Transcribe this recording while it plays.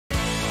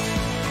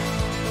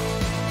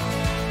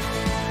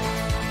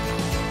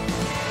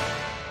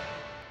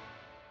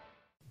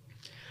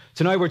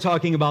Tonight we're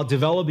talking about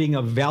developing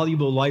a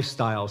valuable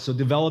lifestyle. So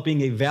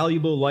developing a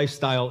valuable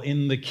lifestyle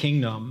in the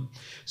kingdom.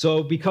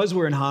 So because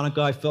we're in Hanukkah,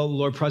 I felt the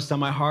Lord pressed on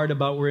my heart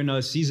about we're in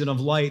a season of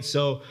light.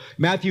 So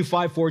Matthew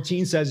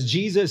 5:14 says,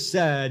 Jesus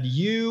said,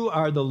 "You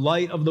are the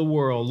light of the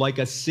world, like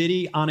a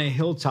city on a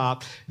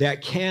hilltop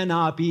that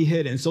cannot be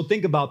hidden." So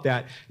think about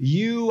that.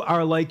 You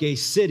are like a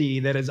city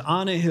that is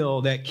on a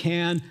hill that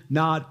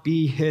cannot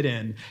be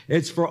hidden.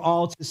 It's for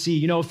all to see.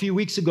 You know, a few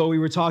weeks ago we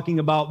were talking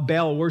about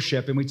Baal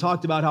worship, and we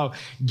talked about how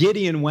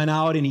Gideon went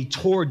out and he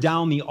tore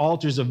down the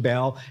altars of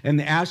Baal and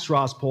the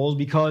Ashtaroth poles,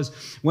 because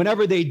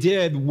whenever they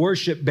did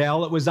worship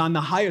Baal, it was on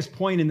the highest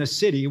point in the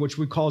city, which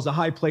we call the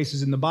high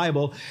places in the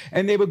Bible.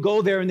 And they would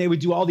go there and they would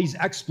do all these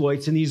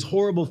exploits and these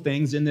horrible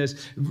things and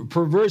this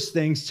perverse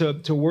things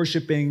to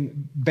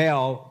worshiping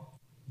Baal,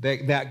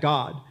 that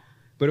God.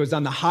 But it was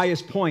on the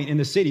highest point in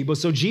the city. But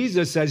so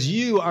Jesus says,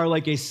 you are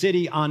like a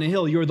city on a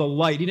hill. You're the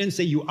light. He didn't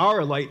say you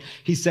are a light.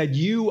 He said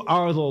you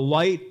are the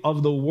light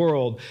of the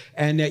world,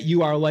 and that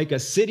you are like a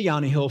city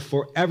on a hill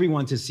for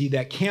everyone to see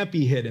that can't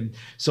be hidden.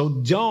 So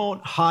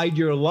don't hide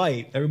your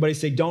light. Everybody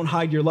say, don't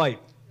hide your light.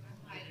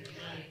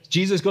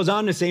 Jesus goes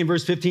on to say in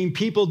verse 15,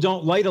 people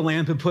don't light a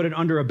lamp and put it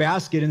under a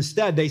basket.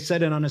 Instead, they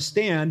set it on a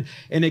stand,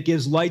 and it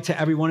gives light to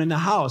everyone in the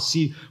house.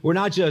 See, we're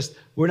not just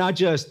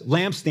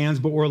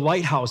lampstands, but we're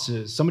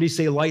lighthouses. Somebody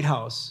say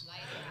lighthouse.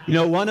 You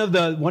know, one of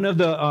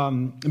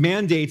the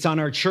mandates on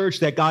our church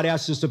that God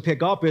asked us to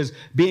pick up is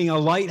being a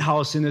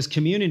lighthouse in this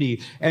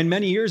community. And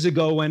many years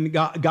ago, when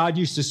God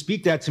used to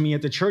speak that to me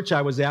at the church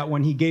I was at,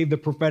 when he gave the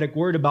prophetic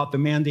word about the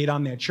mandate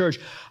on that church,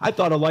 I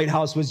thought a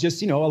lighthouse was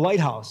just, a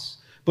lighthouse.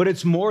 But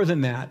it's more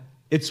than that.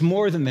 It's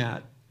more than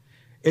that.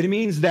 It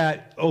means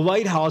that a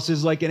lighthouse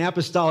is like an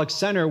apostolic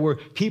center where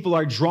people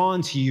are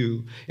drawn to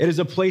you. It is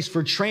a place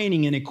for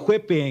training and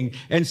equipping,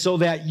 and so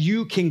that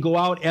you can go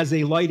out as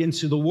a light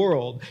into the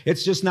world.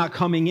 It's just not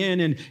coming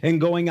in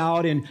and going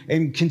out and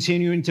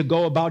continuing to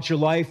go about your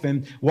life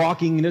and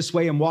walking this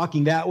way and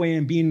walking that way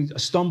and being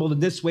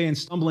stumbled this way and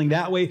stumbling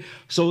that way.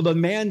 So the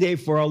mandate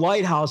for a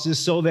lighthouse is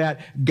so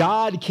that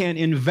God can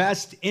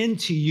invest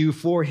into you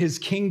for his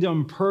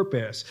kingdom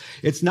purpose.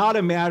 It's not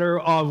a matter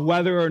of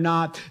whether or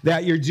not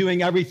that you're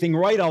doing everything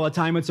right all the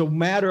time. It's a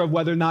matter of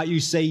whether or not you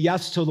say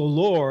yes to the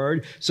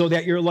Lord so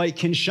that your light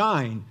can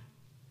shine.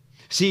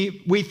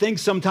 See, we think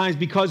sometimes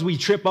because we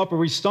trip up or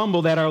we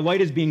stumble that our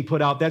light is being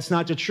put out. That's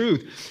not the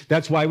truth.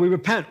 That's why we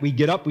repent. We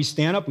get up, we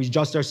stand up, we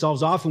dust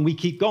ourselves off, and we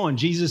keep going.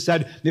 Jesus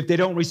said, if they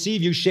don't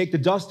receive you, shake the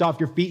dust off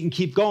your feet and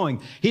keep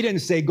going. He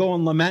didn't say go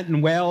and lament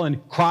and wail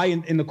and cry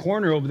in the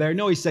corner over there.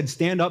 No, he said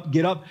stand up,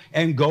 get up,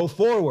 and go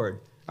forward.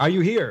 Are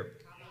you here?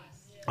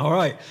 All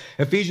right.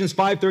 Ephesians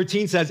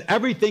 5:13 says,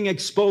 everything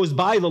exposed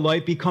by the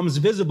light becomes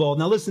visible.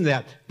 Now listen to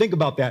that. Think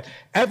about that.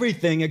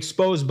 Everything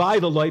exposed by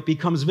the light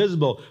becomes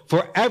visible.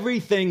 For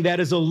everything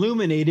that is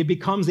illuminated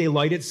becomes a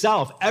light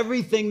itself.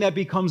 Everything that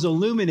becomes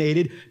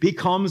illuminated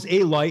becomes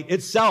a light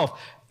itself.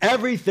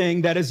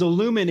 Everything that is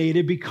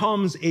illuminated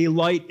becomes a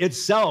light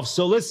itself.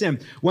 So listen,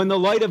 when the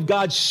light of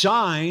God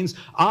shines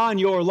on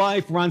your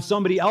life or on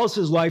somebody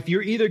else's life,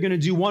 you're either going to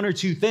do one or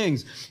two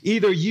things.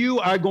 Either you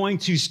are going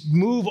to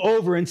move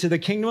over into the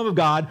kingdom of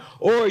God,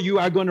 or you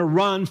are going to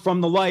run from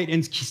the light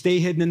and stay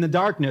hidden in the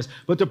darkness.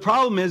 But the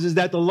problem is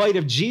that the light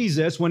of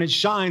Jesus, when it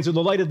shines, or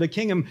the light of the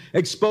kingdom,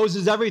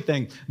 exposes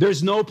everything.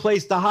 There's no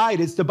place to hide.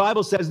 The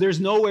Bible says there's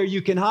nowhere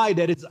you can hide,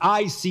 that it's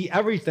I see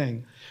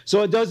everything.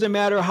 So it doesn't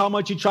matter how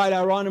much you try to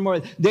run him.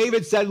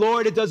 David said,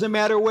 Lord, it doesn't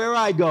matter where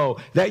I go,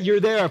 that you're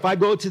there. If I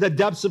go to the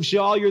depths of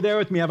Sheol, you're there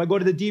with me. If I go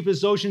to the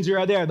deepest oceans,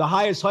 you're there. The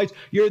highest heights,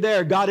 you're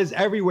there. God is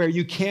everywhere.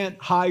 You can't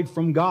hide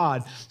from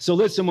God. So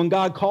listen, when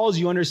God calls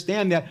you,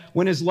 understand that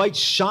when his light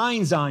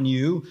shines on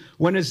you,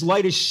 when his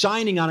light is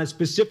shining on a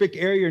specific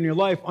area in your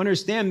life,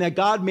 understand that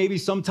God maybe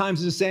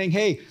sometimes is saying,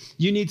 hey,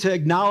 you need to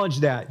acknowledge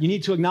that. You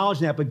need to acknowledge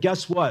that. But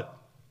guess what?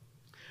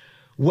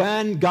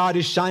 When God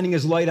is shining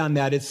his light on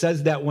that, it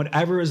says that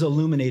whatever is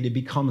illuminated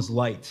becomes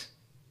light.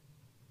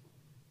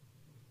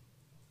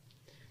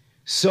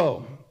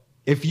 So,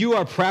 if you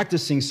are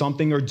practicing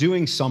something or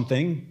doing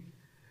something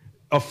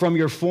from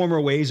your former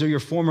ways or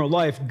your former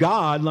life,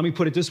 God, let me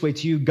put it this way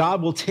to you,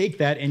 God will take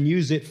that and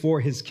use it for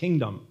his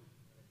kingdom.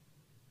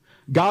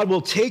 God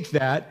will take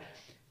that.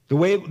 The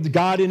way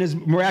God in his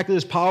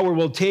miraculous power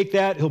will take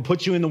that, he'll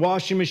put you in the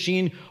washing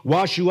machine,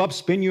 wash you up,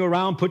 spin you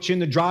around, put you in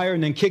the dryer,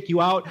 and then kick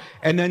you out,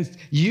 and then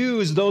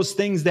use those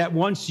things that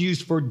once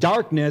used for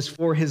darkness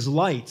for his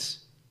light.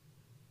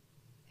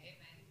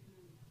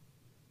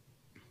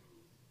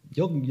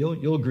 Amen.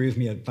 You'll agree with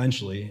me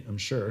eventually, I'm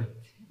sure.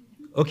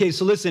 Okay,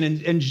 so listen,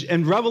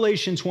 in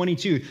Revelation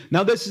 22,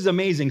 now this is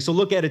amazing, so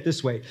look at it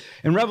this way.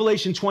 In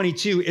Revelation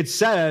 22, it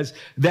says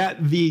that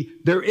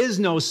there is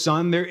no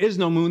sun, there is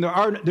no moon,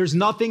 there's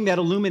nothing that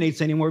illuminates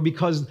anymore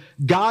because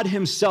God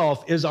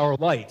himself is our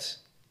light.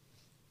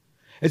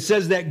 It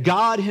says that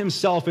God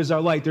himself is our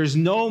light. There's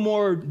no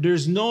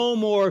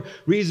more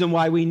reason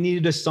why we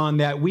needed a sun,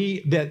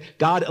 that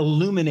God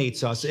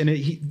illuminates us,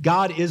 and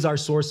God is our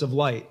source of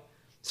light.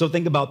 So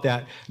think about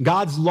that.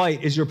 God's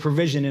light is your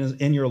provision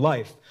in your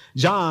life.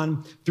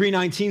 John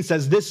 3:19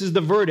 says, this is the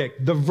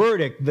verdict,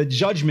 the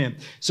judgment.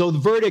 So the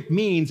verdict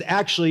means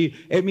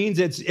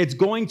it's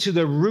going to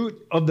the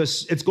root of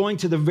it's going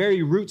to the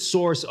very root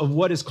source of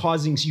what is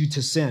causing you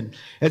to sin.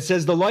 It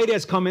says the light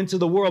has come into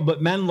the world,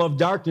 but men love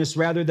darkness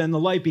rather than the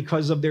light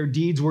because of their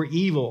deeds were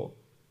evil.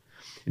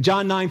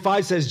 John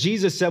 9:5 says,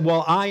 Jesus said,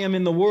 well, I am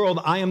in the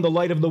world. I am the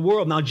light of the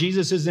world. Now,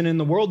 Jesus isn't in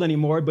the world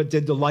anymore, but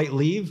did the light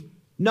leave?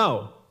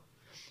 No.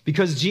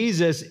 Because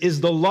Jesus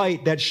is the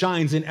light that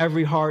shines in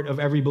every heart of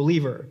every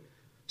believer.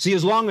 See,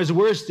 as long as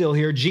we're still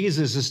here,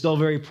 Jesus is still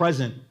very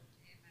present.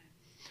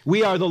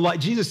 We are the light.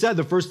 Jesus said,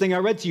 the first thing I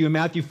read to you in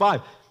Matthew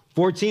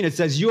 5:14, it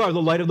says, you are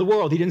the light of the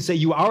world. He didn't say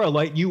you are a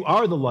light, you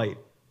are the light.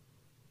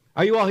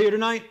 Are you all here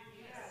tonight?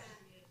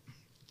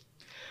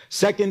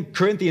 2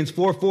 Corinthians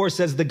 4:4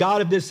 says, the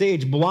God of this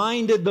age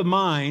blinded the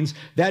minds,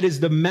 that is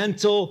the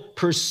mental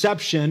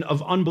perception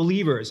of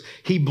unbelievers.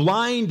 He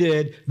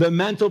blinded the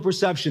mental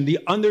perception, the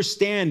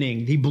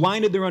understanding. He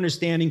blinded their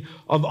understanding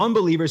of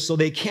unbelievers so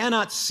they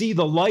cannot see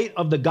the light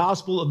of the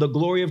gospel of the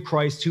glory of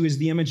Christ, who is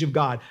the image of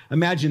God.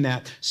 Imagine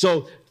that.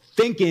 So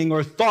thinking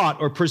or thought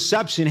or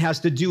perception has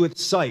to do with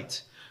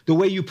sight. The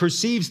way you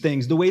perceive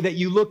things, the way that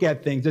you look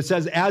at things. It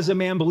says, as a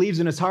man believes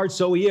in his heart,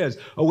 so he is.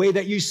 A way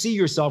that you see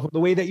yourself, the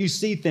way that you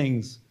see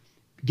things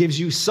gives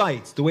you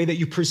sight. The way that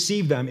you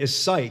perceive them is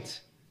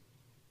sight.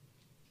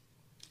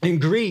 In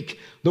Greek,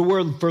 the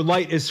word for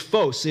light is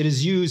phos. It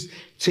is used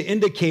to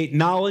indicate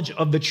knowledge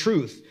of the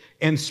truth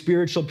and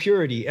spiritual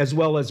purity, as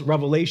well as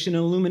revelation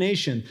and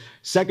illumination.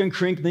 2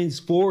 Corinthians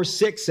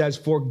 4:6 says,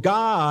 for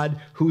God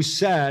who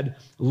said,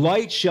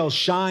 light shall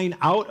shine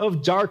out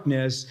of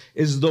darkness,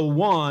 is the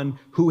one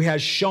who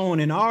has shown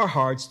in our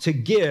hearts to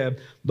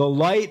give the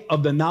light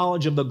of the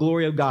knowledge of the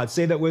glory of God.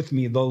 Say that with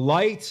me. The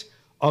light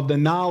of the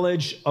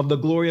knowledge of the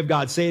glory of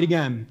God. Say it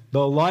again.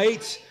 The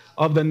light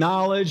of the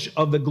knowledge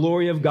of the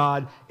glory of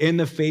God in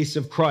the face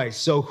of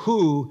Christ. So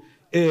who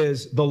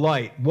is the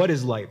light? What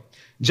is light?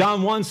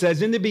 John 1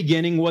 says, in the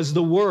beginning was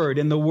the Word,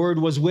 and the Word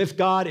was with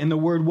God, and the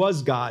Word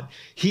was God.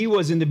 He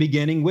was in the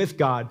beginning with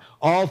God.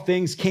 All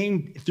things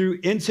came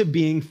into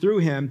being through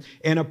him,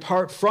 and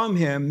apart from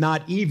him,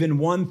 not even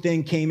one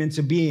thing came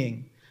into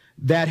being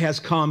that has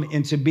come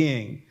into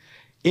being.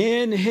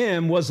 In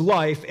him was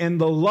life, and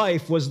the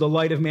life was the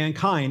light of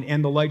mankind,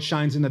 and the light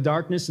shines in the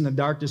darkness, and the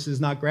darkness does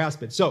not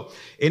grasp it. So,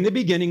 in the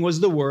beginning was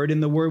the Word,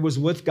 and the Word was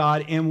with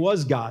God and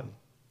was God.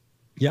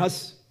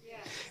 Yes?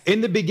 In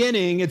the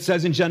beginning, it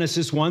says in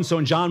Genesis 1, so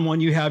in John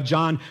 1, you have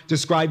John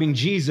describing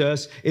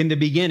Jesus in the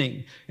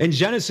beginning. In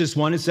Genesis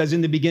 1, it says,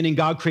 in the beginning,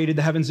 God created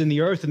the heavens and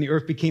the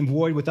earth became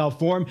void without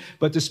form,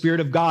 but the Spirit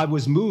of God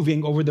was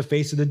moving over the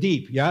face of the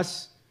deep.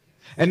 Yes?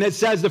 And it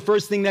says the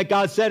first thing that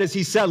God said is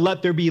he said,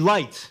 let there be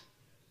light.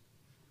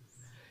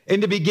 In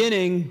the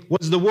beginning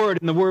was the Word,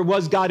 and the Word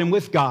was God and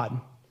with God.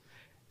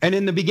 And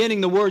in the beginning,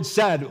 the Word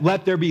said,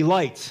 let there be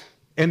light.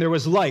 And there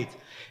was light.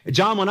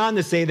 John went on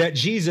to say that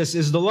Jesus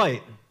is the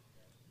light.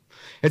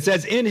 It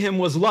says, in him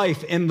was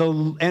life, and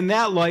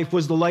that life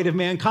was the light of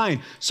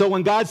mankind. So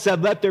when God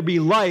said, let there be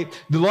light,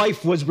 the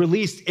life was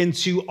released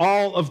into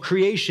all of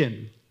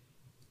creation.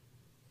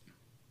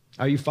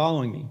 Are you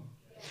following me?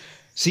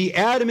 See,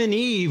 Adam and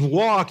Eve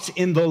walked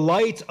in the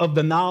light of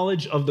the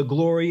knowledge of the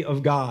glory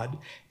of God.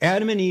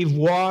 Adam and Eve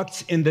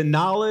walked in the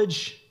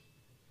knowledge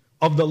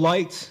of the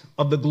light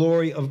of the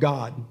glory of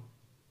God.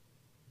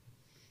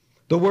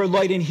 The word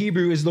light in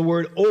Hebrew is the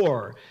word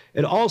or.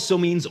 It also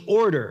means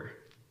order.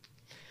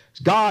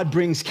 God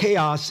brings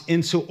chaos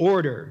into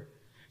order.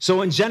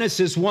 So in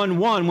Genesis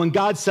 1:1, when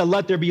God said,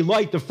 let there be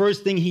light, the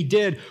first thing he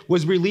did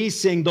was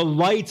releasing the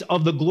light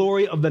of the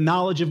glory of the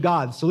knowledge of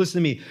God. So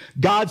listen to me.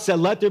 God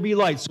said, let there be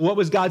light. So what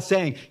was God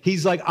saying?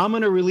 He's like, I'm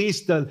going to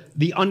release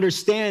the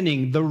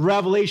understanding, the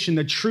revelation,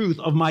 the truth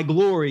of my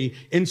glory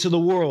into the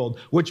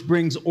world, which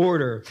brings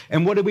order.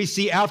 And what did we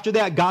see after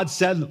that? God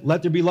said,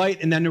 let there be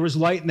light, and then there was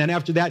light. And then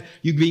after that,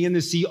 you begin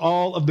to see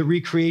all of the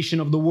recreation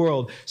of the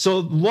world. So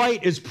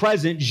light is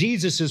present.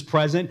 Jesus is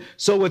present.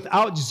 So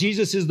without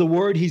Jesus is the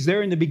Word, he's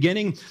there in the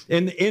beginning.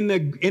 And in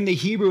the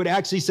Hebrew, it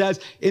actually says,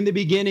 in the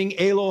beginning,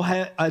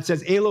 it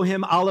says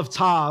Elohim Aleph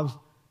Tav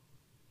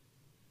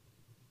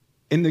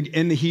in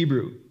the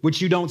Hebrew, which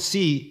you don't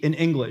see in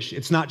English.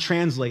 It's not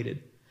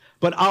translated.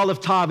 But Aleph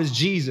Tav is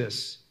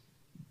Jesus.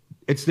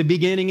 It's the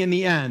beginning and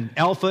the end,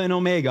 Alpha and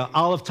Omega.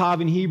 Aleph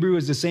Tav in Hebrew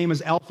is the same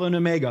as Alpha and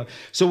Omega.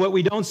 So what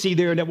we don't see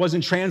there that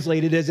wasn't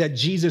translated is that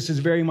Jesus is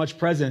very much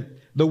present.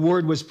 The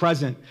Word was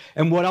present.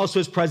 And what else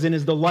was present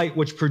is the light,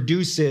 which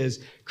produces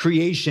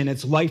creation.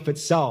 It's life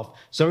itself.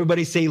 So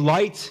everybody say,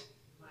 light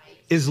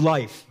is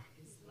life.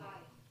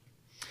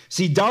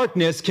 See,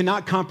 darkness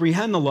cannot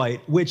comprehend the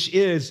light, which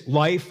is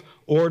life,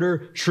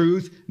 order,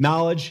 truth,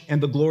 knowledge,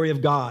 and the glory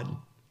of God.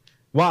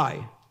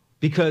 Why?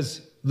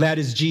 Because that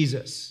is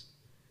Jesus.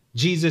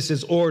 Jesus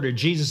is order.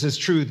 Jesus is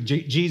truth.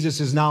 Jesus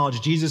is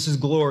knowledge. Jesus is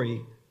glory.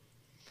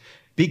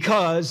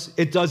 because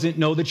it doesn't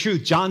know the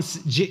truth.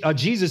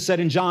 Jesus said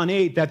in John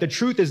 8 that the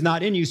truth is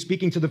not in you,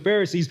 speaking to the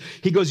Pharisees.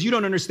 He goes, you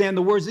don't understand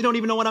the words. They don't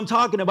even know what I'm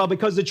talking about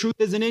because the truth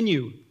isn't in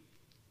you.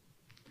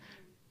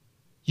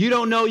 You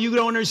don't know, you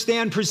don't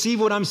understand, perceive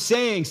what I'm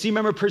saying. See,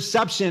 remember,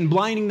 perception,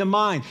 blinding the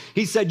mind.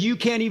 He said, you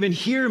can't even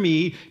hear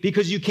me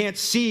because you can't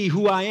see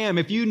who I am.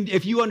 If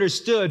you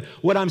understood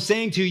what I'm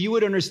saying to you, you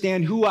would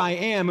understand who I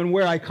am and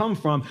where I come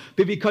from.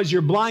 But because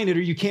you're blinded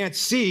or you can't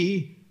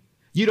see,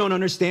 you don't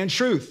understand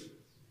truth.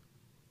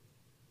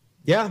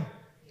 Yeah?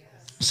 Yes.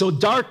 So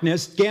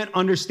darkness can't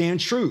understand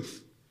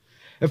truth.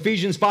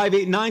 Ephesians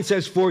 5:8-9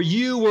 says, for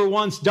you were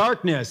once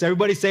darkness.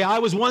 Everybody say, I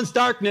was once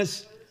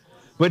darkness,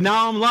 but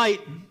now I'm light.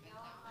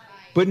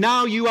 But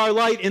now you are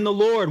light in the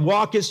Lord.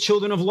 Walk as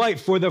children of light.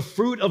 For the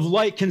fruit of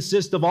light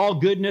consists of all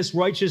goodness,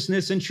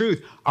 righteousness, and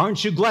truth.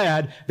 Aren't you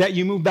glad that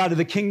you moved out of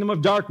the kingdom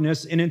of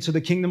darkness and into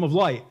the kingdom of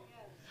light?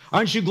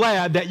 Aren't you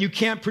glad that you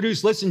can't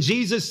produce? Listen,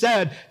 Jesus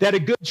said that a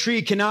good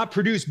tree cannot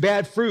produce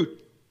bad fruit.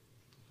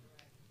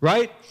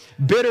 Right?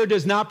 Bitter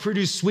does not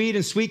produce sweet,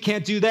 and sweet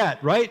can't do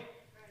that. Right?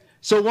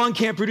 So one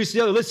can't produce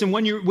the other. Listen,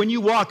 when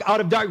you walk out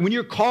of darkness, when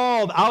you're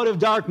called out of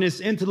darkness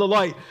into the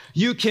light,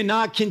 you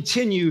cannot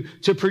continue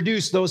to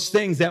produce those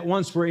things that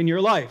once were in your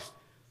life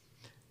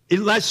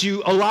unless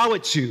you allow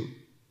it to.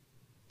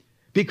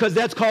 Because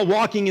that's called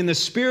walking in the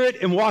spirit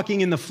and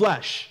walking in the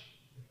flesh.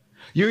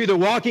 You're either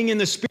walking in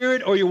the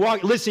spirit or you're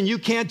walking. Listen, you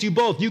can't do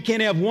both. You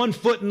can't have one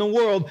foot in the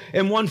world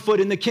and one foot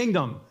in the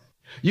kingdom.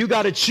 You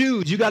got to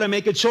choose. You got to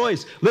make a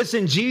choice.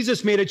 Listen,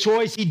 Jesus made a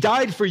choice. He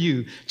died for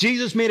you.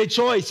 Jesus made a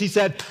choice. He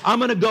said, I'm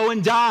going to go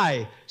and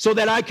die so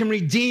that I can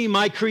redeem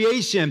my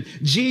creation.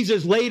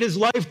 Jesus laid his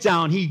life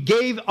down. He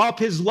gave up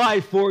his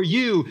life for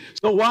you.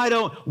 So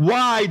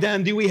why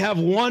then do we have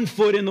one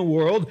foot in the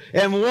world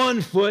and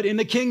one foot in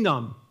the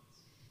kingdom?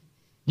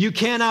 You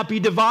cannot be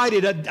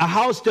divided. A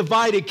house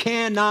divided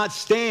cannot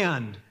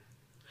stand.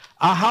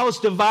 A house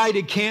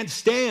divided can't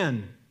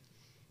stand.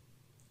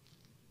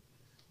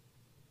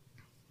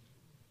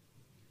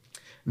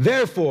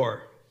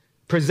 Therefore,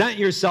 present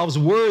yourselves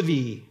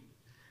worthy.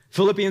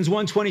 Philippians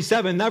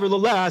 1:27.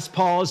 Nevertheless,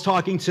 Paul is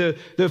talking to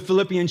the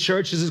Philippian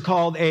church. This is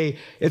called a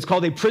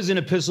prison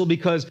epistle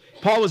because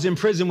Paul was in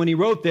prison when he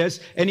wrote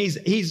this, and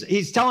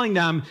he's telling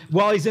them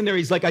while he's in there,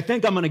 he's like, I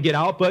think I'm going to get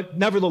out, but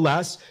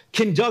nevertheless,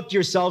 conduct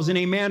yourselves in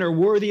a manner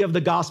worthy of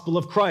the gospel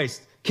of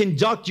Christ.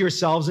 Conduct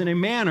yourselves in a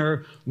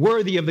manner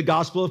worthy of the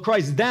gospel of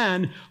Christ.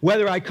 Then,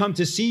 whether I come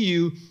to see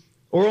you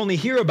or only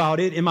hear about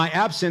it in my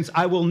absence,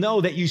 I will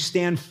know that you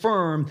stand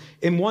firm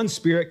in one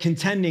spirit,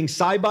 contending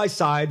side by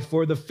side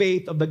for the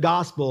faith of the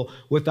gospel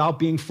without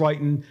being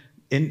frightened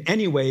in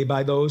any way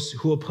by those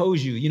who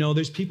oppose you. You know,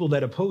 there's people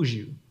that oppose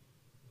you.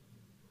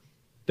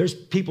 There's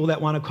people that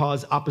want to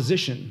cause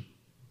opposition.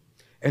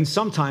 And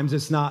sometimes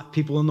it's not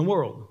people in the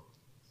world.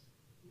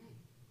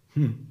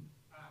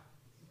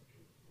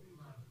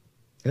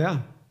 Yeah.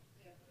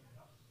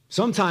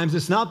 Sometimes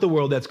it's not the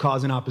world that's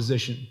causing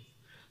opposition.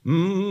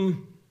 I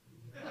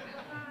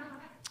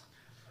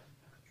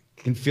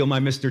can feel my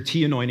Mr.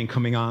 T anointing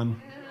coming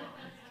on.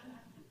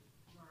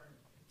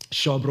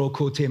 Shabro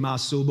kote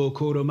masubo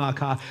koro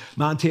maka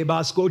mante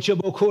baskoche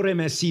bokore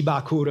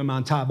mesiba kore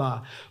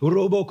mantaba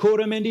robo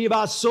kore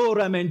mendiba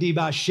sora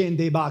mendiba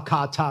shende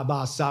bakata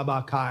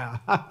sabakaya.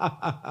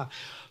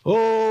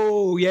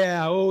 Oh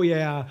yeah, oh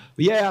yeah.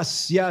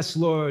 Yes, yes,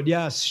 Lord.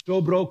 Yes.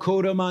 Shobro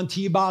kore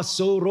mantiba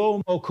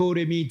soromo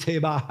kore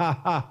miteba.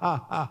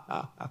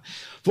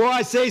 For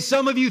I say,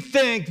 some of you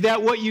think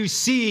that what you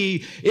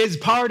see is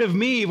part of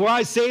me. For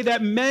I say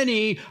that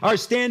many are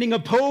standing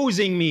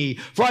opposing me.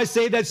 For I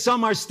say that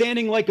some are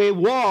standing like a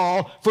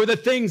wall for the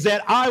things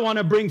that I want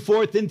to bring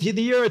forth into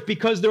the earth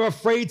because they're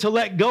afraid to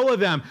let go of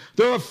them.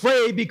 They're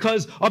afraid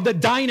because of the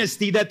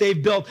dynasty that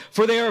they've built.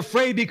 For they are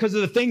afraid because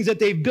of the things that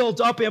they've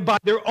built up and by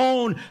their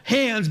own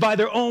hands, by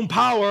their own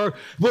power,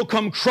 will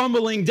come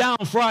crumbling down.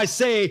 For I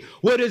say,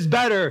 what is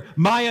better,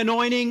 my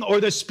anointing or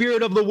the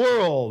spirit of the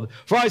world?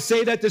 For I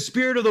say that the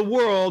spirit of the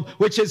world,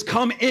 which has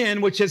come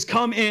in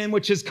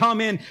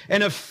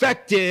and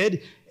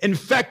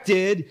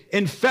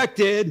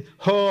infected.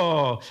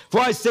 Oh, for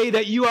I say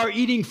that you are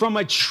eating from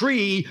a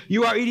tree.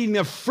 You are eating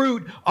the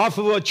fruit off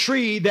of a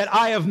tree that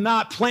I have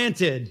not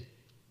planted.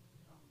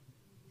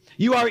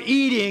 You are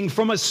eating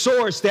from a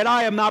source that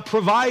I am not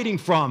providing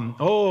from.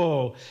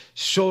 Oh,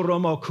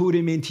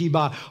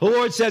 the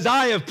Lord says,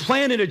 I have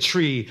planted a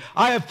tree.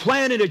 I have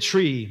planted a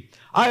tree.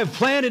 I have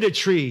planted a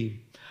tree.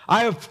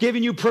 I have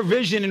given you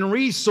provision and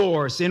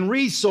resource.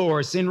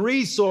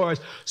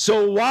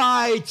 So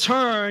why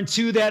turn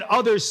to that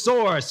other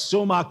source?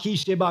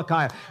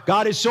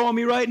 God is showing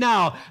me right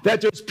now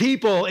that there's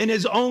people in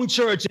his own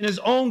church, in his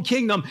own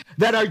kingdom,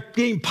 that are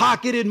being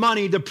pocketed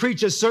money to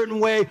preach a certain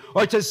way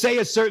or to say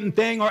a certain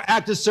thing or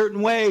act a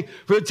certain way,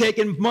 for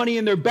taking money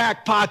in their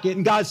back pocket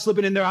and God's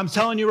slipping in there. I'm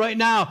telling you right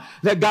now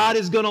that God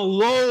is going to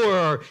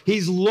lower.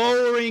 He's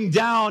lowering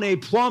down a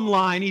plumb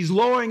line. He's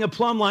lowering a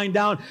plumb line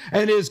down,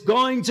 and it is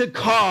going to to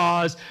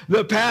cause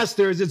the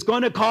pastors, it's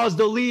going to cause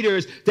the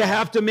leaders to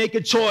have to make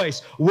a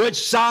choice.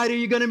 Which side are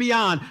you going to be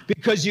on?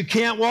 Because you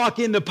can't walk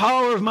in the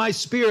power of my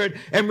Spirit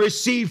and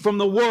receive from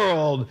the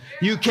world.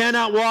 You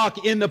cannot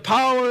walk in the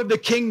power of the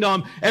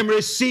kingdom and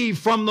receive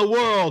from the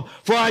world.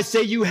 For I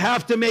say you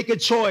have to make a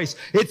choice.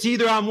 It's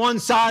either on one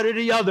side or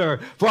the other.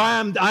 For I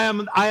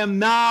am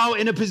now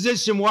in a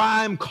position where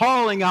I am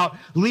calling out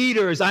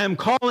leaders. I am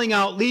calling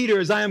out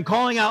leaders. I am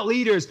calling out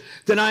leaders.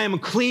 Then I am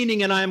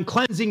cleaning and I am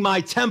cleansing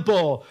my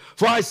temple.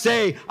 For I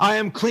say, I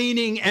am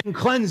cleaning and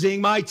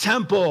cleansing my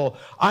temple.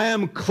 I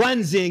am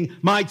cleansing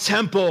my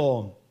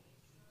temple.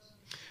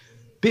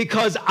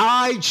 Because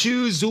I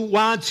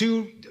want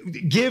to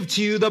give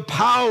to you the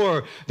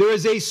power. There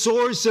is a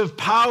source of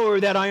power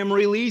that I am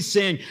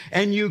releasing,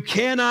 and you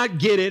cannot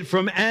get it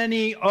from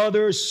any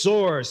other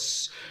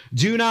source.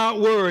 Do not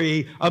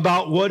worry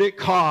about what it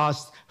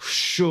costs.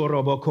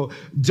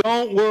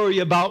 Don't worry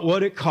about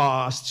what it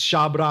costs.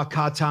 Don't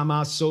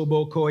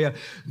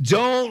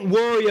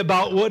worry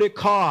about what it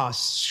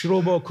costs.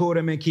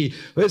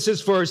 This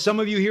is for some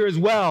of you here as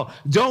well.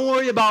 Don't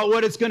worry about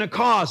what it's going to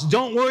cost.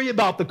 Don't worry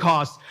about the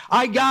cost.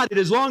 I got it.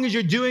 As long as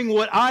you're doing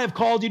what I have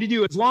called you to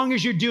do, as long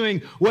as you're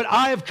doing what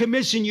I have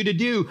commissioned you to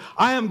do,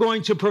 I am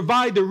going to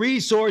provide the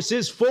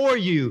resources for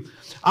you.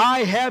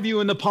 I have you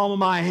in the palm of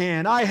my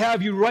hand. I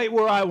have you right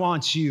where I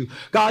want you.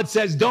 God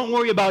says, don't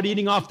worry about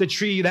eating off the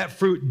tree, that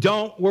fruit.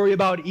 Don't worry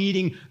about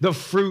eating the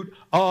fruit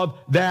of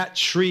that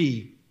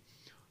tree.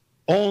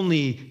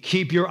 Only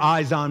keep your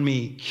eyes on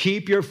me.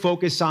 Keep your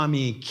focus on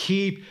me.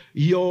 Keep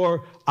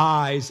your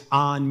eyes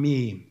on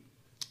me.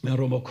 I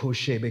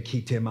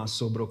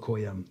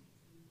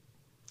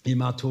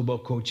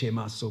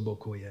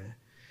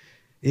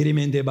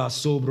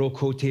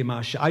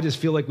just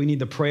feel like we need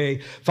to pray.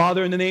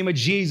 Father, in the name of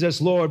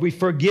Jesus, Lord, we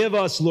forgive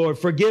us, Lord.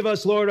 Forgive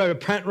us, Lord. I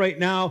repent right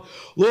now.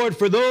 Lord,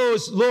 for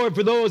those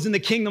in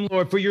the kingdom,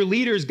 Lord, for your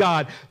leaders,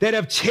 God, that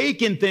have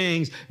taken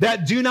things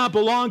that do not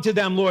belong to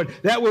them, Lord,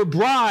 that were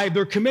bribed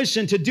or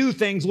commissioned to do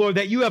things, Lord,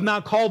 that you have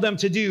not called them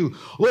to do.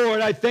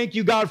 Lord, I thank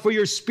you, God, for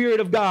your Spirit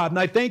of God. And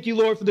I thank you,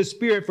 Lord, for the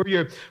Spirit,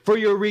 for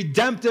your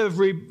redemptive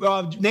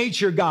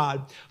nature,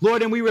 God.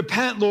 Lord, and we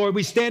repent, Lord.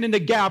 We stand in the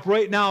gap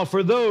right now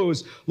for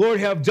those, Lord,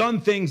 have done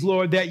things,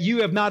 Lord, that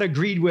you have not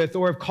agreed with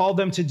or have called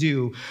them to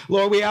do.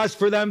 Lord, we ask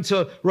for them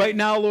to right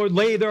now, Lord,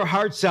 lay their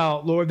hearts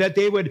out, Lord, that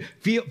they would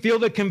feel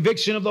the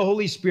conviction of the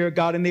Holy Spirit,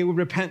 God, and they would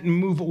repent and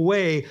move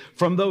away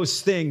from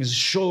those things.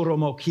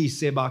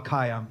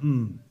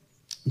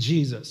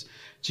 Jesus,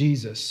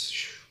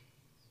 Jesus.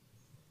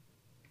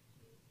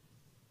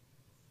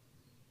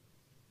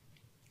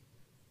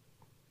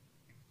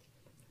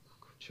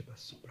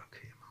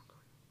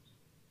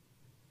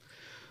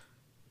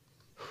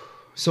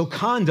 So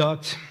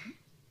conduct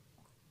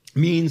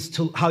means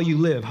how you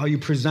live, how you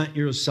present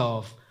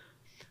yourself,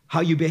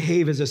 how you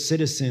behave as a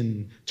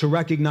citizen, to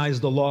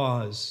recognize the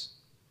laws,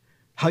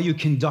 how you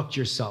conduct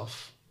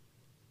yourself.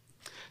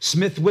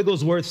 Smith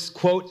Wigglesworth's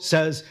quote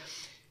says,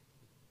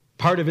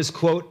 part of his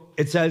quote,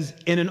 it says,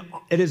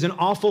 it is an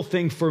awful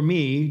thing for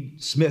me,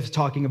 Smith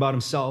talking about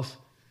himself,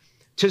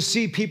 to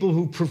see people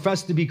who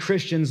profess to be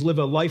Christians live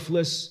a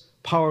lifeless,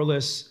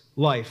 powerless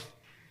life.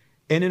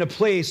 And in a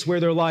place where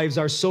their lives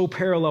are so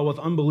parallel with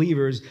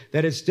unbelievers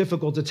that it's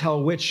difficult to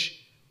tell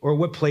which or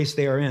what place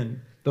they are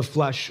in, the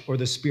flesh or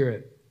the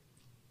spirit.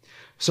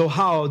 So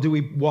how do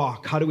we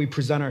walk? How do we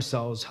present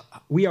ourselves?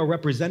 We are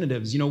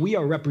representatives. You know, we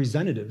are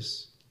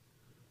representatives.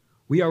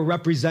 We are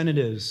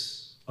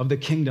representatives of the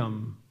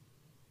kingdom.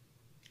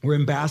 We're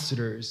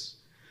ambassadors.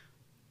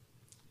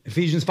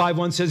 Ephesians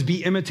 5:1 says,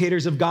 be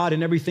imitators of God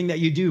in everything that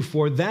you do,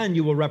 for then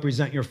you will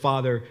represent your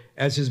Father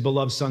as his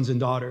beloved sons and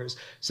daughters.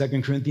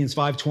 2 Corinthians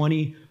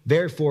 5:20,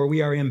 therefore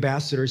we are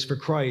ambassadors for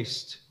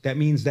Christ. That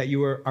means that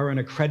you are an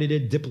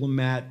accredited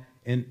diplomat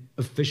and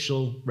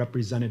official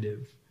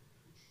representative.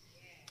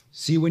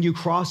 See, when you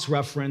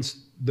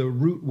cross-reference the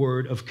root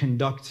word of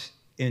conduct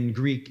in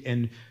Greek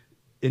and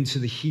into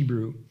the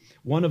Hebrew,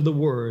 one of the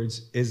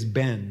words is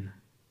ben.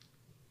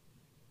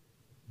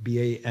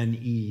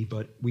 B-A-N-E,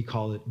 but we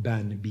call it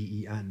Ben,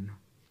 B-E-N.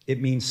 It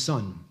means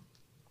son.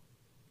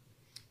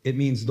 It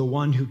means the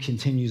one who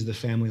continues the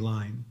family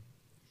line.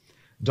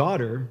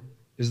 Daughter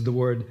is the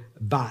word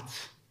bat.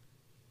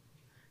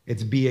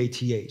 It's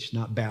B-A-T-H,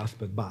 not bath,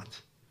 but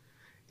bat.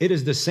 It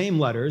is the same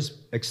letters,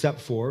 except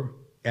for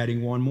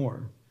adding one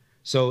more.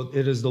 So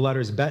it is the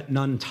letters bet,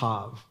 nun,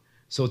 tav.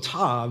 So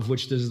tav,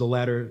 which is the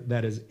letter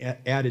that is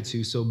added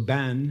to, so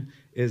Ben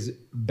is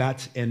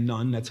bet and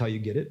nun, that's how you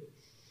get it.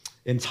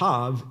 And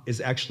tav is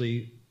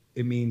actually,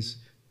 it means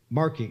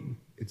marking.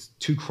 It's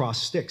two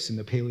crossed sticks in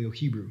the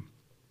Paleo-Hebrew.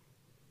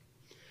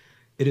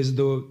 It is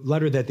the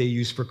letter that they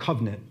use for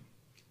covenant.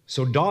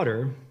 So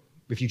daughter,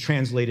 if you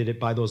translated it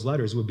by those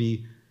letters, would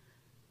be,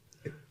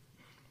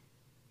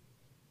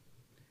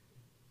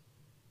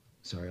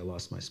 sorry, I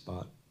lost my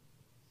spot.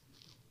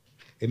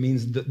 It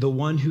means the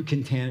one who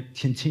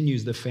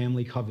continues the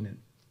family covenant.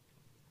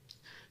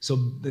 So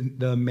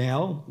the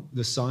male,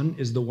 the son,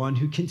 is the one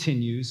who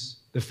continues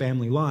the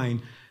family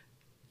line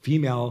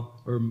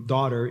female or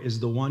daughter is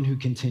the one who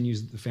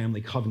continues the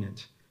family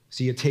covenant.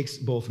 See, it takes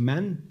both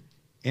men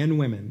and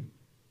women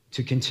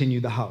to continue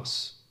the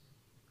house.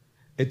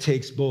 It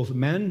takes both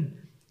men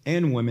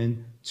and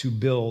women to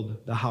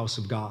build the house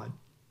of God.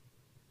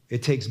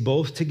 It takes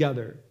both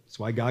together. That's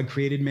why God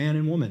created man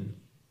and woman,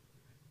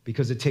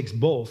 because it takes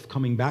both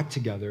coming back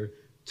together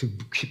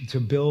to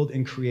build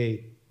and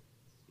create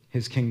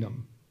his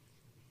kingdom.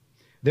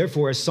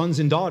 Therefore, as sons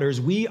and daughters,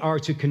 we are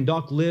to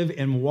conduct, live,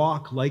 and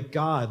walk like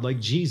God,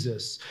 like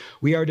Jesus.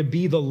 We are to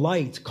be the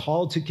light,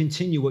 called to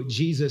continue what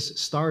Jesus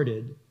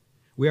started.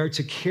 We are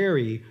to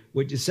carry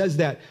what it says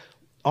that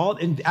all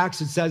in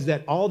Acts, it says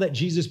that all that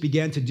Jesus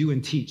began to do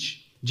and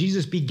teach.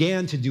 Jesus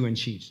began to do and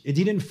teach. He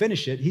didn't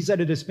finish it. He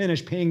said it is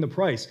finished, paying the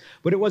price.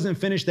 But it wasn't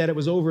finished that it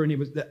was over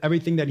and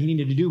everything that he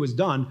needed to do was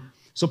done.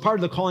 So part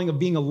of the calling of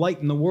being a light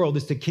in the world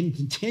is to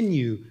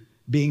continue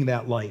being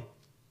that light.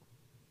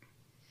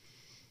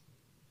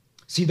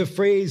 See the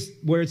phrase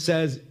where it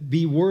says,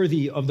 be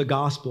worthy of the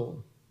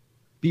gospel.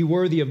 Be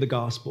worthy of the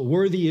gospel.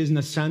 Worthy is in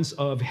the sense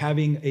of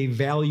having a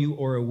value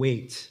or a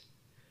weight.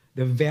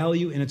 The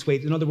value in its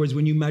weight. In other words,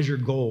 when you measure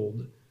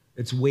gold,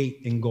 its weight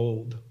in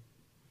gold.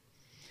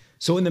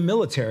 So in the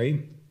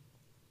military,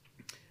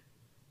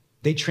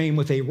 they train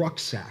with a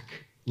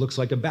rucksack. Looks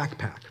like a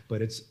backpack,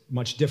 but it's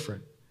much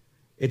different.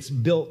 It's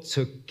built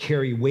to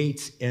carry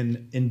weight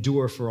and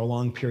endure for a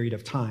long period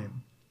of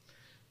time.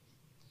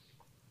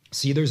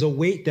 See, there's a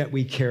weight that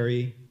we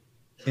carry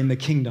in the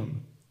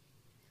kingdom.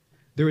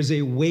 There is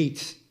a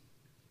weight.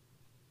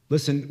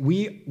 Listen,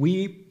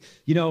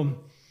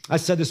 I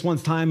said this one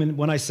time, and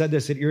when I said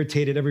this, it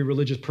irritated every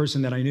religious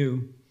person that I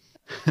knew.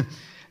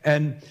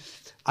 And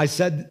I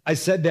said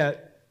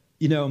that,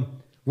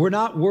 we're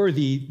not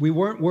worthy. We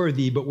weren't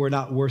worthy, but we're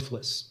not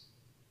worthless.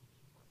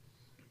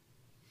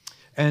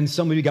 And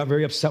somebody got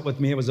very upset with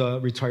me. It was a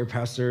retired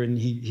pastor, and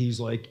he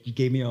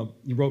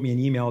wrote me an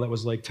email that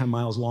was like 10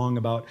 miles long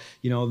about,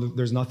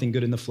 there's nothing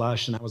good in the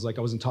flesh. And I was like,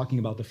 I wasn't talking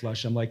about the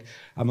flesh. I'm like,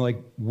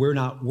 we're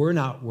not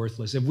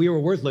worthless. If we were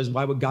worthless,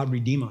 why would God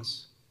redeem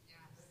us?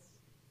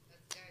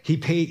 He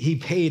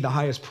paid the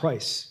highest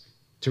price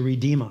to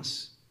redeem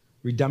us.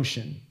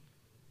 Redemption,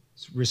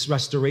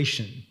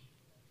 restoration,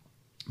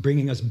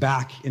 bringing us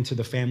back into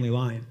the family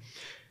line.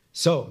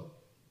 So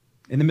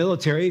in the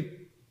military,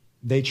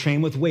 they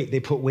train with weight. They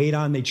put weight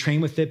on, they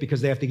train with it because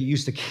they have to get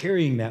used to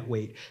carrying that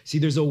weight. See,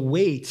 there's a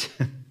weight.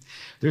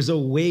 There's a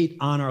weight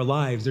on our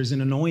lives. There's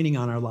an anointing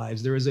on our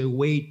lives. There is a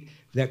weight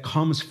that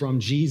comes from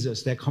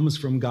Jesus, that comes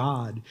from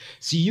God.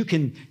 See, you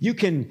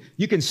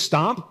can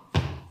stomp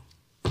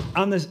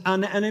on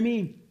the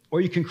enemy,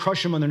 or you can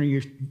crush him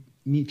underneath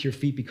your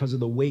feet because of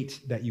the weight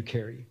that you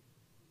carry.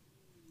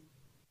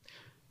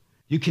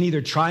 You can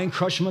either try and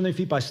crush him on their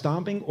feet by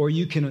stomping, or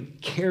you can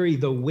carry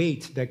the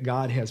weight that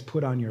God has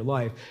put on your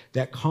life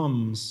that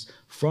comes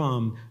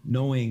from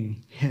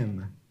knowing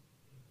him.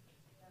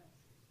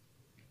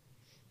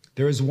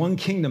 There is one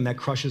kingdom that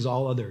crushes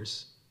all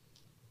others.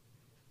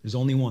 There's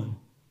only one.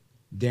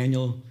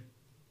 Daniel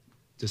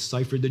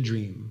deciphered the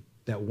dream.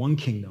 That one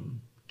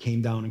kingdom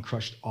came down and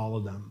crushed all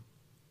of them.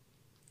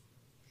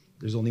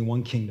 There's only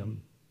one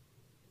kingdom.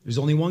 There's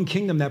only one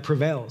kingdom that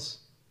prevails.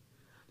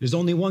 There's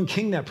only one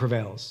king that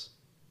prevails.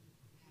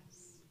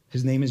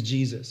 His name is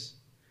Jesus.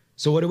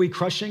 So what are we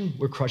crushing?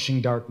 We're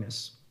crushing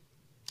darkness.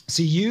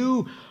 See,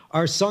 you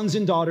are sons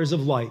and daughters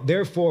of light.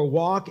 Therefore,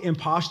 walk and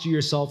posture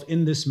yourself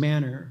in this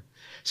manner,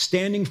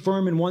 standing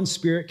firm in one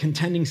spirit,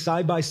 contending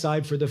side by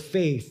side for the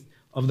faith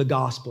of the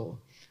gospel.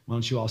 Why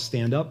don't you all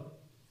stand up?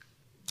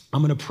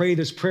 I'm going to pray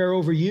this prayer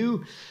over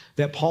you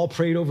that Paul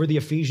prayed over the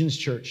Ephesians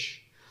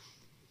church.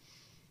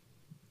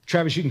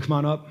 Travis, you can come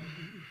on up.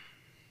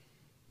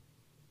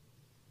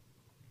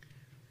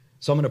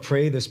 So I'm going to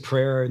pray this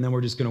prayer, and then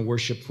we're just going to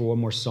worship for one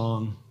more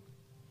song.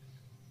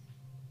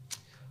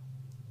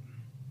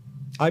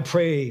 I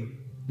pray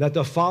that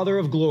the Father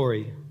of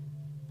glory,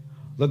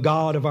 the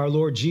God of our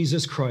Lord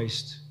Jesus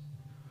Christ,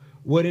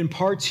 would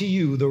impart to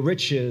you the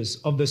riches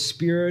of the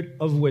spirit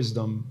of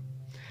wisdom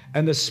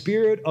and the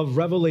spirit of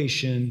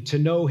revelation to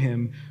know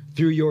him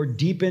through your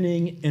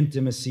deepening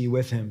intimacy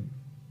with him.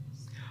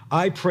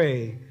 I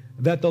pray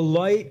that the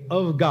light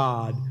of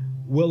God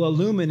will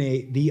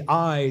illuminate the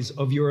eyes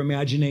of your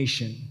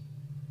imagination,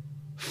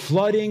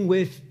 flooding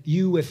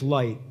you with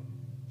light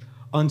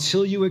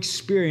until you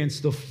experience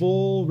the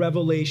full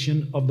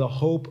revelation of the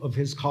hope of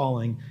his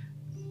calling,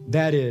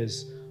 that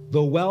is,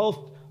 the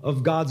wealth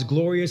of God's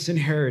glorious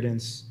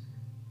inheritance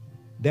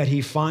that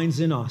he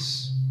finds in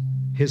us,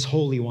 his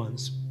holy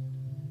ones.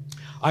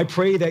 I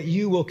pray that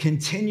you will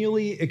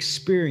continually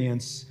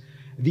experience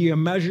the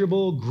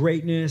immeasurable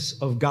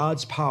greatness of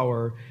God's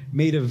power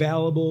made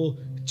available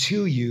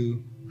to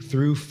you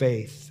through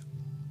faith.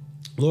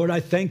 Lord, I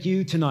thank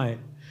you tonight,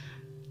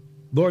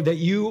 Lord, that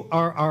you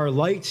are our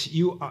light.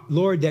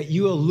 Lord, that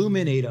you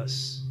illuminate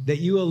us, that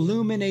you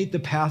illuminate the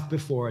path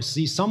before us.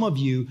 See, some of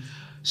you,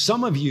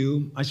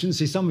 I shouldn't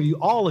say some of you,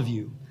 all of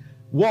you,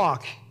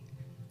 walk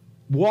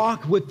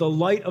with the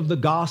light of the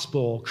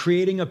gospel,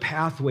 creating a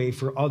pathway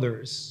for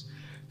others.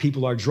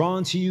 People are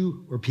drawn to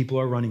you or people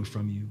are running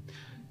from you.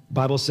 The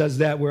Bible says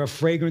that we're a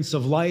fragrance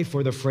of life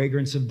or the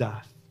fragrance of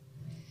death.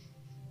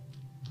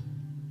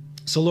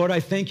 So, Lord, I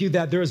thank you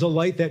that there is a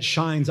light that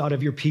shines out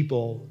of your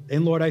people.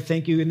 And, Lord, I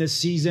thank you in this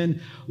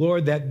season,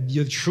 Lord, that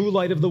the true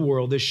light of the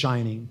world is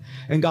shining.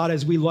 And, God,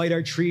 as we light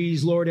our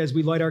trees, Lord, as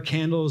we light our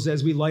candles,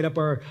 as we light up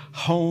our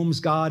homes,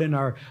 God, and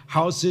our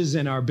houses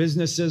and our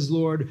businesses,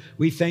 Lord,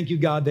 we thank you,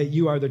 God, that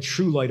you are the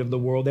true light of the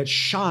world that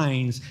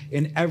shines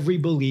in every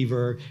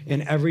believer,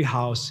 in every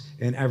house,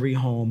 in every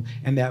home,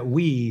 and that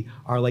we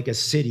are like a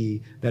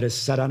city that is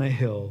set on a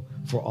hill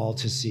for all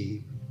to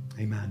see.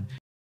 Amen.